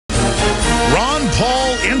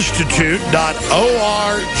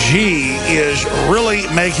RonPaulInstitute.org is really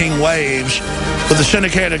making waves with the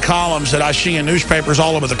syndicated columns that I see in newspapers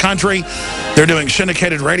all over the country. They're doing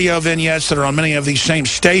syndicated radio vignettes that are on many of these same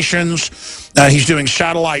stations. He's doing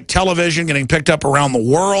satellite television, getting picked up around the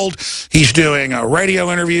world. He's doing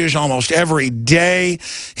radio interviews almost every day.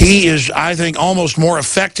 He is, I think, almost more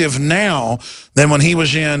effective now than when he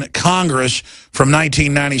was in Congress from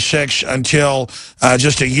 1996 until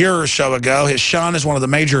just a year or so ago. His son is one of the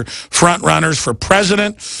major front runners for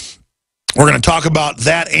president. We're going to talk about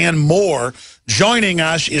that and more. Joining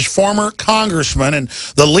us is former congressman and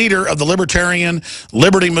the leader of the Libertarian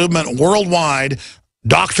Liberty Movement worldwide,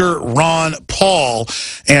 Dr. Ron Paul.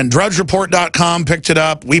 And DrudgeReport.com picked it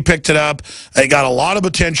up. We picked it up. It got a lot of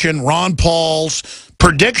attention. Ron Paul's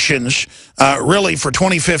predictions, really, for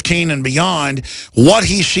 2015 and beyond, what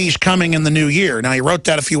he sees coming in the new year. Now, he wrote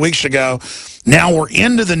that a few weeks ago. Now we're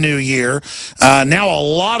into the new year. Now a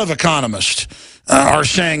lot of economists are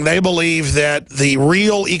saying they believe that the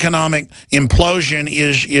real economic implosion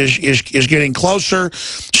is getting closer.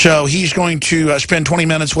 So he's going to spend 20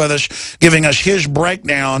 minutes with us, giving us his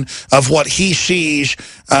breakdown of what he sees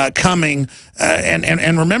coming.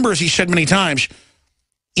 And remember, as he said many times,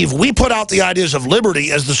 if we put out the ideas of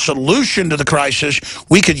liberty as the solution to the crisis,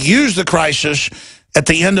 we could use the crisis at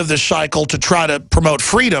the end of this cycle to try to promote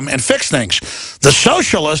freedom and fix things. The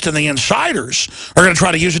socialists and the insiders are going to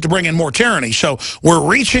try to use it to bring in more tyranny. So we're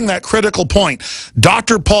reaching that critical point.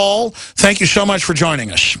 Dr. Paul, thank you so much for joining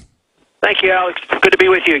us. Thank you, Alex. Good to be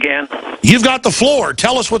with you again. You've got the floor.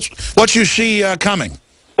 Tell us what you see coming.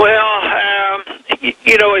 Well,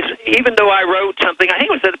 you know, even though I wrote something, I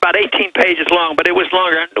think it was about 18 pages long, but it was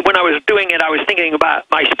longer. When I was doing it, I was thinking about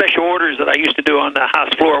my special orders that I used to do on the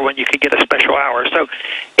House floor when you could get a special hour. So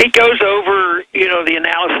it goes over, you know, the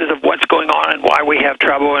analysis of what's going on and why we have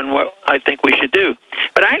trouble and what I think we should do.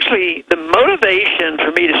 But actually, the motivation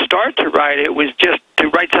for me to start to write it was just to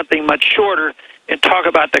write something much shorter and talk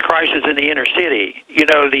about the crisis in the inner city, you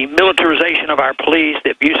know, the militarization of our police, the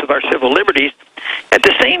abuse of our civil liberties. At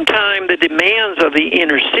the same time, the demands of the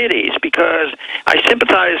inner cities, because I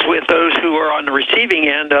sympathize with those who are on the receiving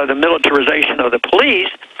end of the militarization of the police.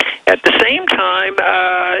 At the same time,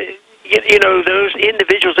 you know, those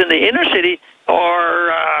individuals in the inner city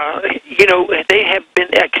are, you know, they have been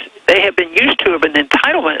used to an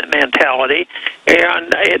entitlement mentality,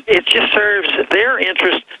 and it just serves their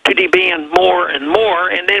interest to demand more and more,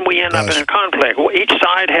 and then we end up in a conflict. Well, each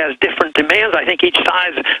side has different demands. I think each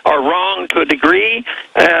side are wrong to a degree,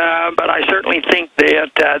 but I certainly think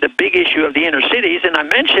that the big issue of the inner cities, and I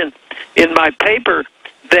mentioned in my paper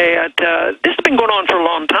that this has been going on for a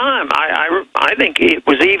long time. I think it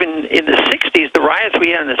was even in the 60s, the riots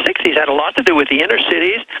we had in the 60s had a lot to do with the inner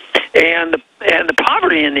cities and the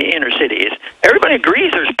poverty in the inner cities. Everybody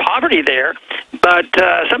agrees there's poverty there, but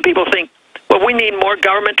some people think, well, we need more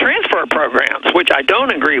government transfer programs, which I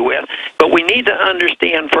don't agree with, but we need to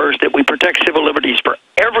understand first that we protect civil liberties for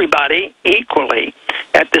everybody equally.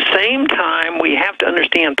 At the same time, we have to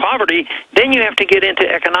understand poverty. Then you have to get into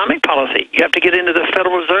economic policy. You have to get into the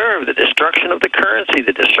Federal Reserve, the destruction of the currency,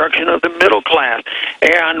 the destruction of the middle class,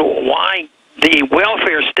 and why the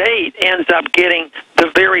welfare state ends up getting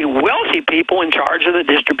the very wealthy people in charge of the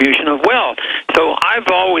distribution of wealth. So I've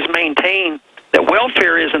always maintained that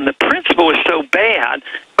welfareism, the principle is so bad,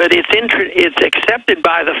 but it's accepted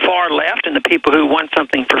by the far left and the people who want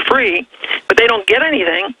something for free, but they don't get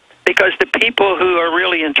anything because the people who are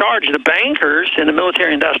really in charge, the bankers in the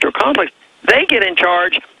military-industrial complex, they get in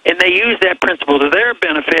charge and they use that principle to their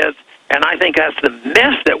benefits. And I think that's the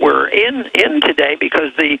mess that we're in today,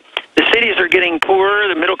 because the cities are getting poorer,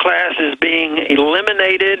 the middle class is being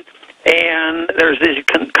eliminated, and there's these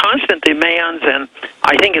constant demands, and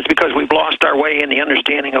I think it's because we've lost our way in the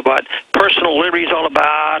understanding of what personal liberty is all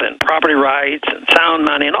about, and property rights, and sound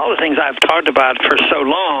money, and all the things I've talked about for so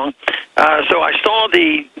long. So I saw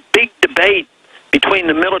the big debate between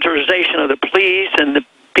the militarization of the police and the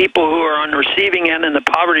people who are on the receiving end and the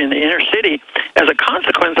poverty in the inner city as a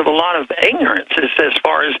consequence of a lot of ignorance as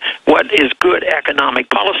far as what is good economic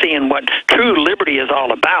policy and what true liberty is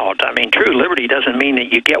all about. I mean, true liberty doesn't mean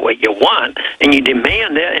that you get what you want and you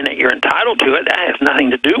demand it and that you're entitled to it. That has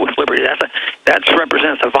nothing to do with liberty. That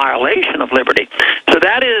represents a violation of liberty. So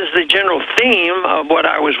that is the general theme of what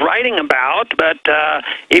I was writing about, but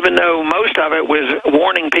even though most of it was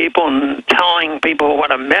warning people and telling people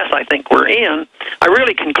what a mess I think we're in, I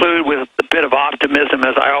really conclude with a bit of optimism,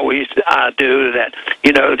 as I always do, that,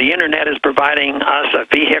 the Internet is providing us a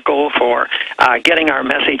vehicle for getting our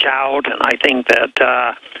message out, and I think that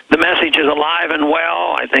the message is alive and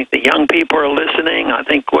well. I think the young people are listening. I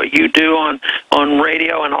think what you do on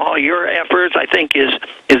radio and all your efforts, I think, is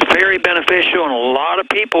very beneficial, and a lot of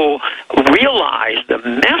people realize the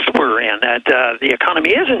mess we're in, that the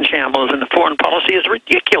economy is in shambles and the foreign policy is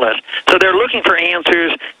ridiculous. So they're looking for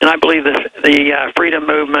answers, and I believe the freedom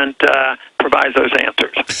movement provides those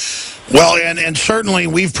answers. Well, and certainly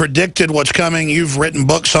we've predicted what's coming. You've written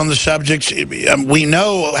books on the subjects. We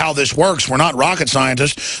know how this works. We're not rocket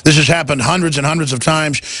scientists. This has happened hundreds and hundreds of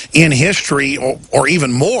times in history, or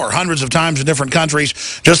even more, hundreds of times in different countries,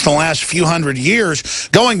 just in the last few hundred years.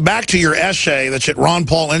 Going back to your essay that's at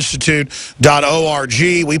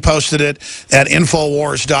ronpaulinstitute.org, we posted it at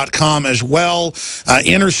Infowars.com as well.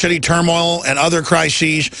 Inner city turmoil and other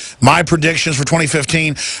crises, my predictions for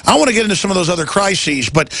 2015. I want to get into some of those other crises,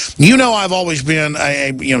 but I've always been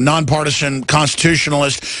a nonpartisan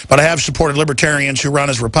constitutionalist, but I have supported libertarians who run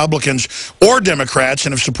as Republicans or Democrats,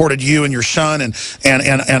 and have supported you and your son and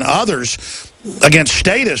others against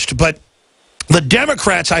statists. But the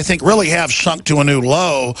Democrats, I think, really have sunk to a new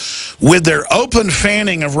low with their open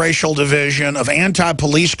fanning of racial division, of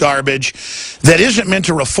anti-police garbage that isn't meant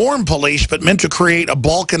to reform police, but meant to create a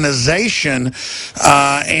balkanization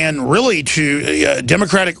and really to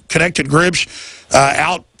Democratic-connected groups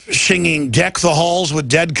out singing "Deck the Halls with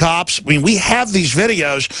Dead Cops." I mean, we have these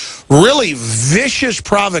videos, really vicious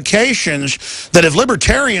provocations that if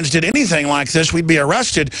libertarians did anything like this, we'd be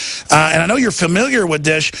arrested. And I know you're familiar with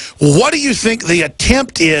this. What do you think the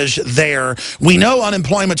attempt is there? We know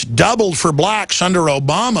unemployment's doubled for blacks under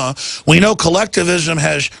Obama. We know collectivism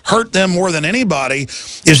has hurt them more than anybody.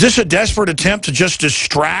 Is this a desperate attempt to just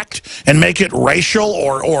distract and make it racial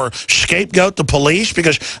or scapegoat the police?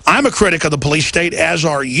 Because I'm a critic of the police state, as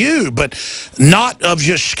are you, but not of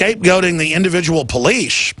just scapegoating the individual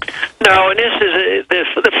police. No, and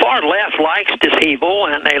the far left likes dishevel,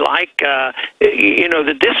 and they like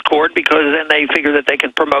the discord, because then they figure that they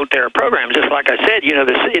can promote their programs. Just like I said,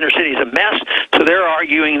 the inner city is a mess, so they're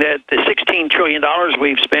arguing that the $16 trillion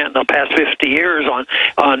we've spent in the past 50 years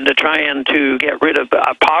on trying to get rid of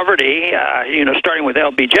poverty, starting with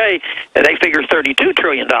LBJ, they figure $32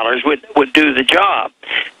 trillion would do the job.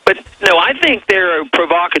 But no, I think they're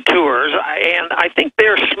provocateurs, and I think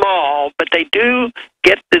they're small, but they do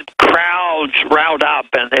get the crowds riled up,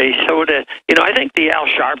 and they sort of, I think the Al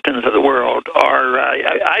Sharptons of the world are,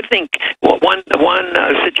 I think one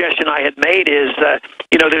suggestion I had made is,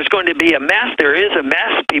 there's going to be a mess. There is a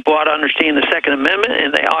mess. People ought to understand the Second Amendment,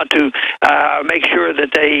 and they ought to make sure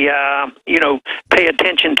that they, pay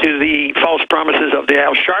attention to the false promises of the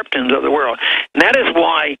Al Sharptons of the world. And that is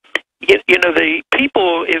why, the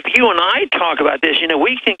people, if you and I talk about this,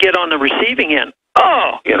 we can get on the receiving end.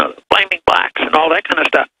 Blaming blacks and all that kind of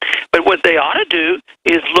stuff. But what they ought to do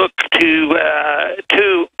is look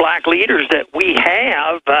to black leaders that we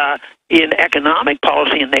have in economic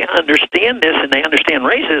policy, and they understand this, and they understand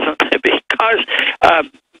racism because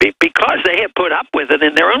they have put up with it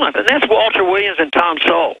in their own life. And that's Walter Williams and Tom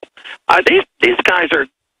Sowell. These guys are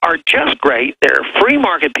just great. They're free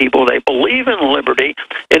market people. They believe in liberty,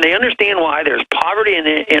 and they understand why there's poverty in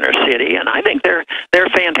the inner city, and I think they're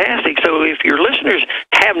fantastic. So if your listeners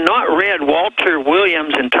have not read Walter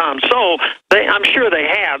Williams and Tom Sowell, I'm sure they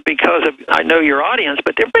have, because I know your audience,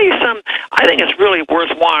 but there may be some, I think it's really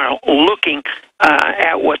worthwhile looking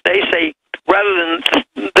at what they say, rather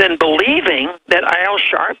than believing that Al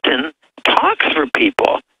Sharpton talks for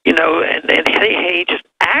people, and he just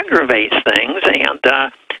aggravates things,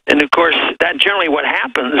 and of course, that's generally what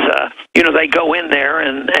happens. They go in there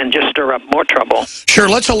and just stir up more trouble. Sure.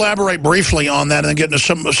 Let's elaborate briefly on that and then get into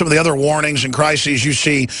some of the other warnings and crises you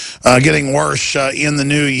see getting worse in the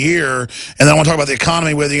new year. And then I want to talk about the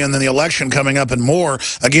economy with you, and then the election coming up and more.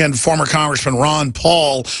 Again, former Congressman Ron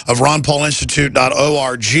Paul of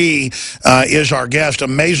ronpaulinstitute.org is our guest.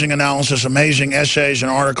 Amazing analysis, amazing essays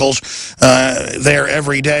and articles there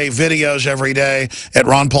every day, videos every day at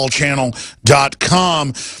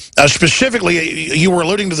ronpaulchannel.com. Specifically, you were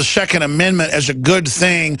alluding to the Second Amendment as a good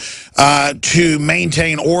thing to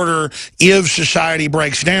maintain order if society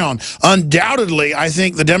breaks down. Undoubtedly, I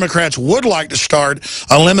think the Democrats would like to start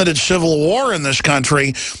a limited civil war in this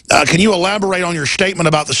country. Can you elaborate on your statement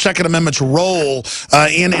about the Second Amendment's role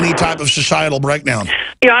in any type of societal breakdown?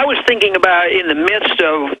 Yeah, I was thinking about, in the midst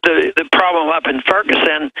of the problem up in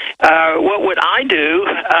Ferguson, what would I do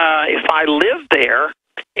if I lived there?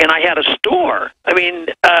 and I had a store. I mean,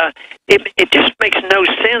 it just makes no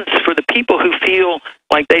sense for the people who feel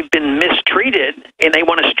like they've been mistreated and they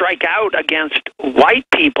want to strike out against white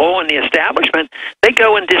people in the establishment. They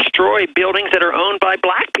go and destroy buildings that are owned by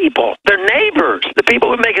black people, their neighbors, the people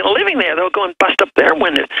who are making a living there. They'll go and bust up their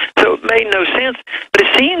windows. So it made no sense. But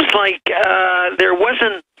it seems like there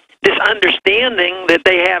wasn't this understanding that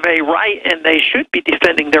they have a right and they should be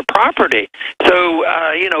defending their property. So,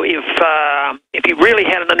 if you really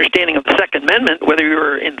had an understanding of the Second Amendment, whether you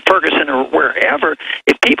were in Ferguson or wherever,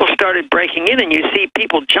 if people started breaking in and you see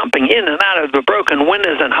people jumping in and out of the broken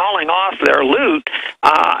windows and hauling off their loot,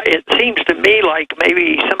 it seems to me like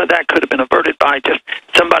maybe some of that could have been averted by just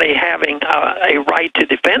somebody having a right to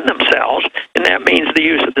defend themselves, and that means the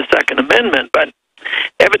use of the Second Amendment. But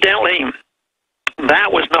evidently,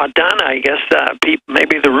 that was not done. I guess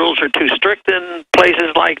maybe the rules are too strict in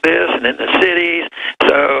places like this and in the cities.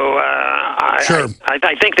 So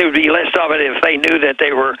I think there would be less of it if they knew that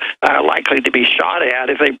they were likely to be shot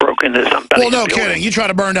at if they broke into somebody's Well, no building. kidding. You try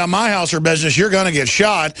to burn down my house or business, you're going to get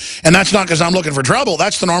shot. And that's not because I'm looking for trouble.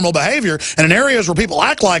 That's the normal behavior. And in areas where people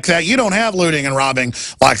act like that, you don't have looting and robbing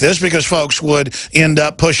like this because folks would end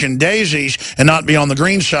up pushing daisies and not be on the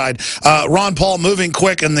green side. Ron Paul, moving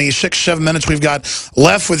quick in the 6-7 minutes we've got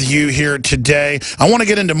left with you here today. I want to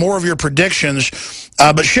get into more of your predictions,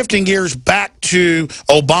 but shifting gears back to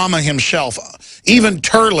Obama himself. Even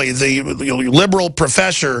Turley, the liberal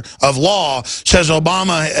professor of law, says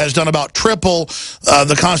Obama has done about triple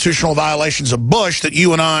the constitutional violations of Bush that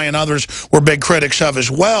you and I and others were big critics of as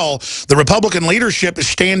well. The Republican leadership is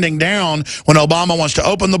standing down when Obama wants to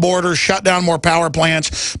open the border, shut down more power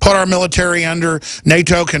plants, put our military under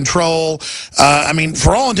NATO control. I mean,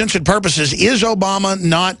 for all intents and purposes, is Obama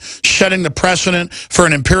not setting the precedent for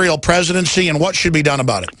an imperial presidency, and what should be done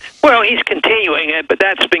about it? Well, he's continuing it, but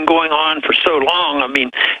that's been going on for so long. I mean,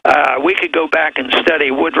 we could go back and study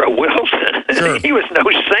Woodrow Wilson. Sure. He was no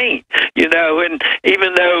saint, and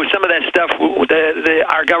even though some of that stuff,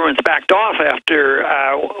 our government's backed off after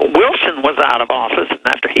Wilson was out of office and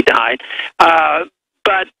after he died,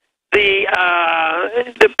 but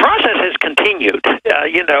the process has continued.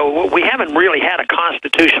 We haven't really had a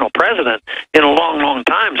constitutional president in a long, long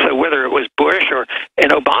time. So whether it was Bush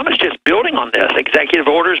and Obama's just building on this. Executive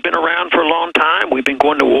order's been around for a long time. We've been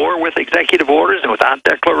going to war with executive orders and without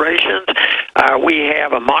declarations. We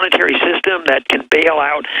have a monetary system that can bail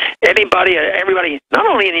out everybody, not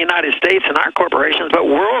only in the United States and our corporations, but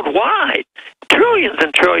worldwide. Trillions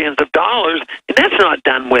and trillions of dollars, and that's not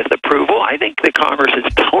done with approval. I think the Congress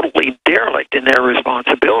is totally derelict in their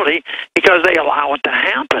responsibility because they allow it to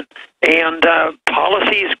happen. And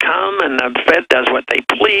policies come, and the Fed does what they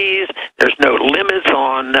please. There's no limits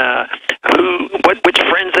on which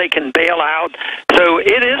friends they can bail out. So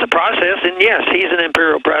it is a process, and yes, he's an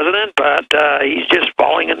imperial president, but he's just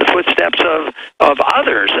following in the footsteps of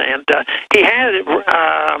others. And he had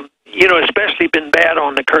especially been bad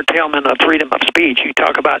on the curtailment of freedom of speech. You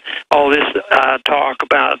talk about all this talk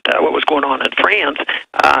about what was going on in France.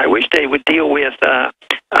 I wish they would deal with,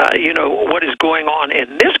 what is going on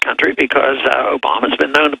in this country, because Obama's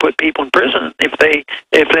been known to put people in prison if they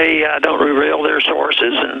don't reveal their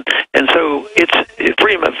sources, and so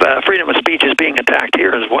freedom of speech is being attacked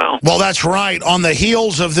here as well. Well, that's right. On the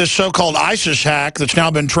heels of this so-called ISIS hack that's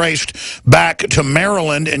now been traced back to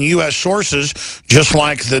Maryland and U.S. sources, just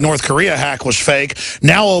like the North Korea hack was fake,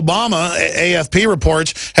 now Obama, AFP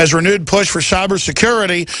reports, has renewed push for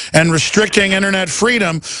cybersecurity and restricting internet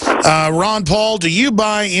freedom. Ron Paul, do you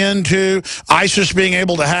buy into ISIS being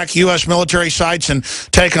able to hack U.S. military sites and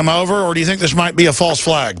take them over, or do you think this might be a false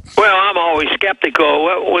flag? Well, I'm always skeptical.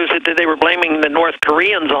 What was it that they were blaming the North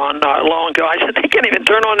Koreans on not long ago? I said, they can't even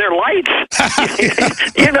turn on their lights.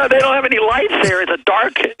 They don't have any lights there. It's a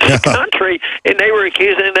dark country, and they were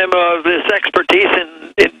accusing them of this expertise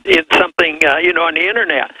in something, on the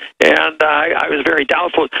internet. And I was very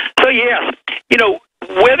doubtful. So, yes,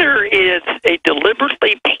 whether it's a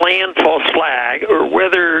deliberately planned false flag or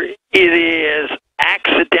whether it is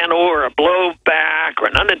accidental or a blowback or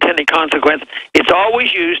an unintended consequence, it's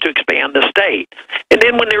always used to expand the state. And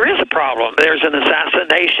then when there is a problem, there's an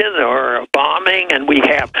assassination or a bombing, and we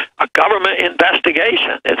have a government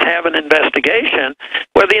investigation. Let's have an investigation.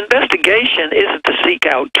 Well, the investigation isn't to seek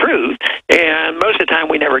out truth, and most of the time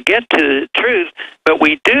we never get to truth, but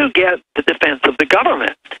we do get the defense of the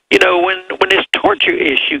government. When this torture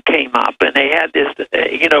issue came up, and they had this,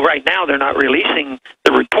 right now they're not releasing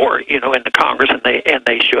the report, in the Congress, and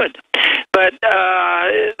they should. But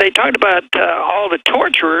they talked about all the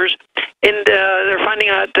torturers, and they're finding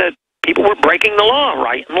out that people were breaking the law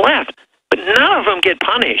right and left. but none of them get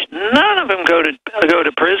punished. None of them go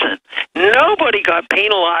to prison. Nobody got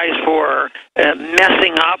penalized for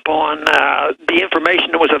messing up on the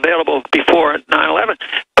information that was available before 9/11.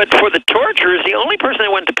 But for the torturers, the only person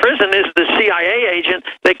that went to prison is the CIA agent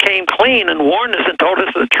that came clean and warned us and told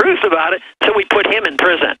us the truth about it, so we put him in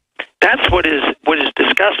prison. That's what is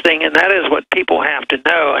disgusting, and that is what people have to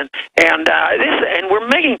know. And we're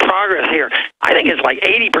making progress here. I think it's like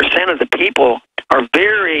 80% of the people are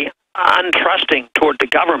very untrusting toward the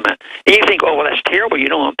government. And you think, oh, well, that's terrible. You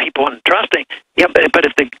don't want people untrusting. Yeah, but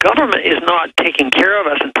if the government is not taking care of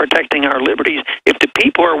us and protecting our liberties, if the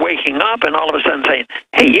people are waking up and all of a sudden saying,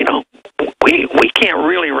 hey, you know, we can't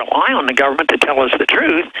really rely on the government to tell us the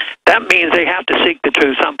truth, that means they have to seek the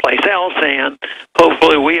truth someplace else, and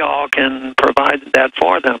hopefully we all can provide that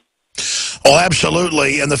for them. Oh,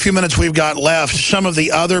 absolutely. In the few minutes we've got left, some of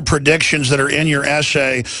the other predictions that are in your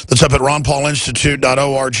essay that's up at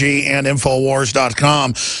ronpaulinstitute.org and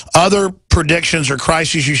Infowars.com, other predictions or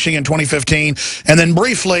crises you see in 2015. And then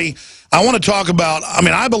briefly, I want to talk about, I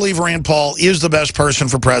mean, I believe Rand Paul is the best person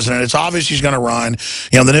for president. It's obvious he's going to run.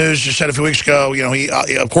 You know, the news just said a few weeks ago, you know,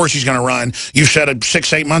 of course he's going to run. You said it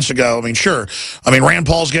 6-8 months ago. I mean, sure. I mean, Rand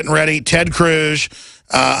Paul's getting ready. Ted Cruz.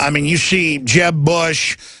 I mean, you see Jeb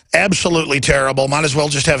Bush. Absolutely terrible. Might as well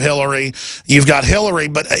just have Hillary. You've got Hillary,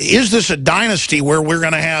 but is this a dynasty where we're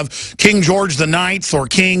going to have King George the IX or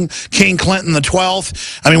King Clinton the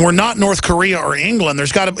 12th? I mean, we're not North Korea or England.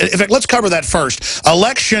 There's got to. In fact, let's cover that first.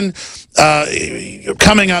 Election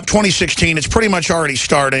coming up, 2016. It's pretty much already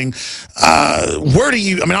starting. Where do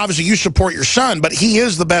you? I mean, obviously you support your son, but he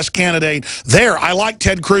is the best candidate there. I like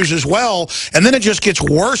Ted Cruz as well, and then it just gets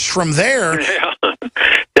worse from there. Yeah.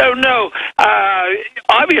 No.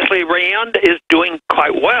 Obviously, Rand is doing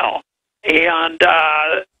quite well, and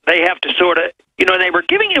they have to sort of, you know, they were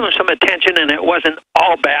giving him some attention, and it wasn't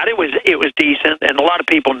all bad. It was decent, and a lot of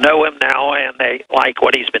people know him now, and they like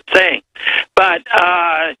what he's been saying. But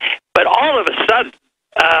all of a sudden,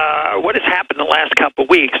 what has happened the last couple of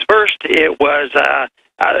weeks? First, it was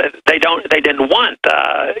they didn't want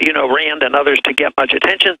you know, Rand and others to get much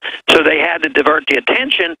attention, so they had to divert the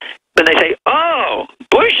attention. Then they say, oh,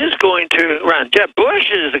 Bush is going to run. Jeb Bush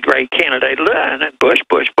is a great candidate. And Bush.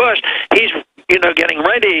 He's, you know, getting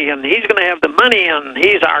ready, and he's going to have the money, and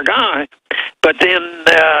he's our guy. But then,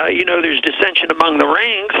 you know, there's dissension among the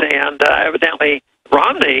ranks, and evidently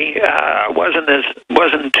Romney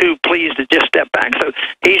wasn't too pleased to just step back. So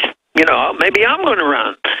he's, you know, maybe I'm going to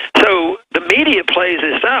run. So the media plays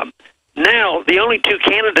this up. Now, the only two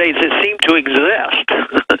candidates that seem to exist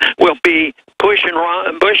will be Bush and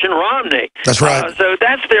Romney. That's right. So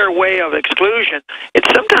that's their way of exclusion. And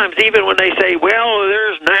sometimes even when they say, well,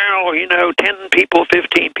 there's now, you know, 10 people,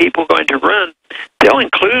 15 people going to run, they'll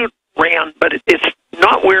include Rand, but it's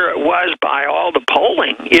not where it was by all the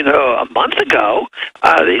polling, you know, a month ago.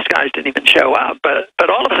 These guys didn't even show up, but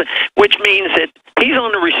all of a sudden, which means that he's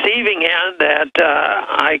on the receiving end that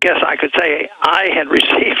I guess I could say I had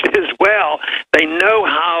received as well. They know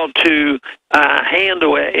how to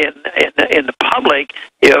handle it in the public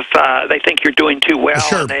if they think you're doing too well,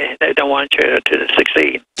 sure. And they don't want you to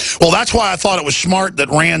succeed. Well, that's why I thought it was smart that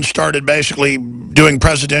Rand started basically doing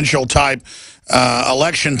presidential-type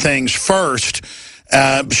election things first,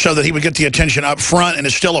 so that he would get the attention up front and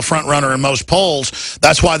is still a front runner in most polls.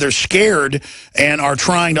 That's why they're scared and are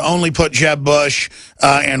trying to only put Jeb Bush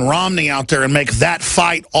and Romney out there and make that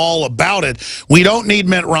fight all about it. We don't need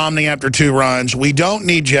Mitt Romney after 2 runs. We don't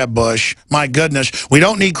need Jeb Bush. My goodness. We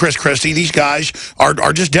don't need Chris Christie. These guys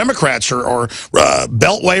are just Democrats or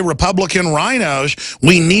Beltway Republican rhinos.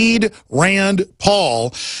 We need Rand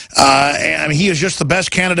Paul. I mean, he is just the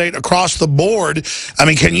best candidate across the board. I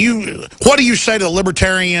mean, what do you say to the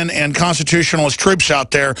libertarian and constitutionalist troops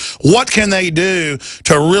out there? What can they do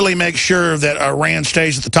to really make sure that Rand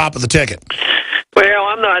stays at the top of the ticket? Well,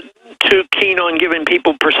 I'm not too keen on giving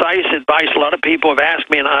people precise advice. A lot of people have asked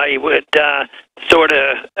me, and I would sort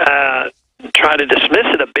of try to dismiss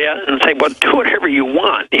it a bit and say, well, do whatever you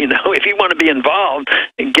want. You know, if you want to be involved,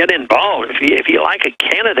 get involved. If you like a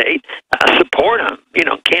candidate, support him. You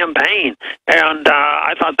know, campaign. And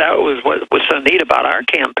I thought that was what was so neat about our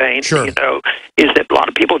campaign. Sure. You know, is that a lot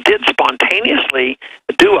of people did spontaneously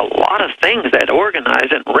do a lot of things that organize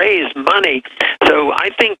and raise money. So I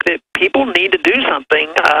think that people need to do something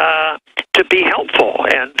to be helpful.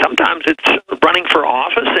 And sometimes it's running for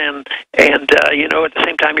office, and you know, at the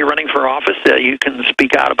same time you're running for office, you can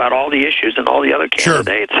speak out about all the issues and all the other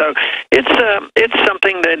candidates. Sure. So it's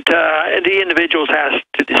something that the individuals has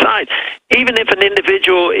to decide. even if an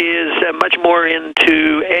individual is much more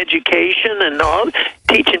into education and all,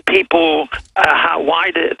 teaching people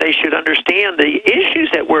why they should understand the issues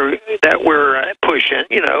that we're pushing,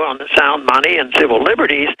 on the sound money and civil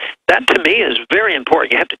liberties, that to me is very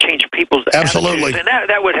important. You have to change people's Absolutely. attitudes, and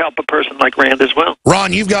that would help a person like Rand as well.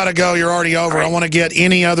 Ron, you've got to go. You're already over. Right. I want to get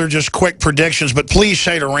any other just quick predictions, but please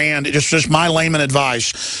say to Rand, just my layman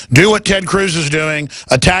advice, do what Ted Cruz is doing,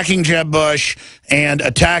 attacking Jeb Bush and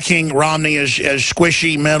attacking Romney as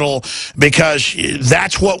squishy middle, because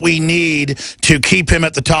that's what we need to keep him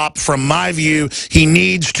at the top. From my view, he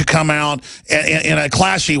needs to come out in a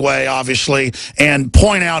classy way, obviously, and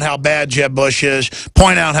point out how bad Jeb Bush is,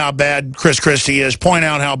 point out how bad Chris Christie is, point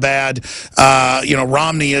out how bad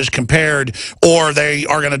Romney is compared, or they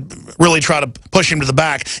are going to really try to push him to the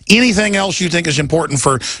back. Anything else you think is important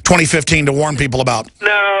for 2015 to warn people about?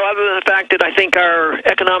 No, other than the fact that I think our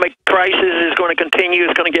economic crisis is going to continue.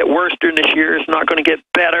 It's going to get worse during this year. It's not going to get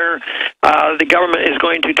better. The government is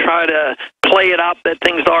going to try to play it up that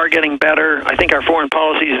things are getting better. I think our foreign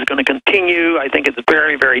policy is going to continue. I think it's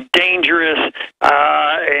very, very dangerous.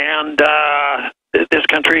 This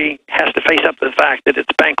country has to face up to the fact that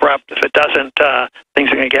it's bankrupt. If it doesn't,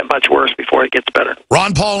 things are going to get much worse before it gets better.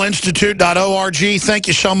 RonPaulInstitute.org. Thank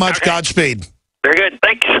you so much. Okay. Godspeed. Very good.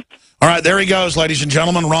 Thanks. All right, there he goes, ladies and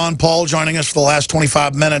gentlemen. Ron Paul joining us for the last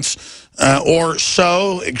 25 minutes or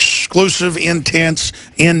so. Exclusive, intense,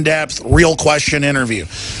 in-depth, real question interview.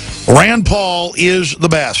 Rand Paul is the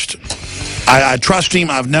best. I trust him.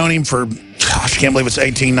 I've known him for, gosh, I can't believe it's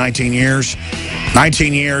 18, 19 years.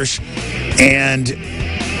 19 years. And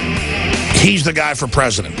he's the guy for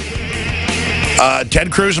president.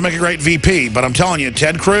 Ted Cruz will make a great VP, but I'm telling you,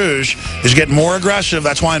 Ted Cruz is getting more aggressive.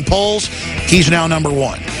 That's why in polls, he's now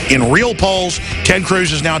 #1. In real polls, Ted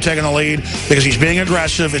Cruz is now taking the lead because he's being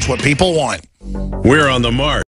aggressive. It's what people want. We're on the mark.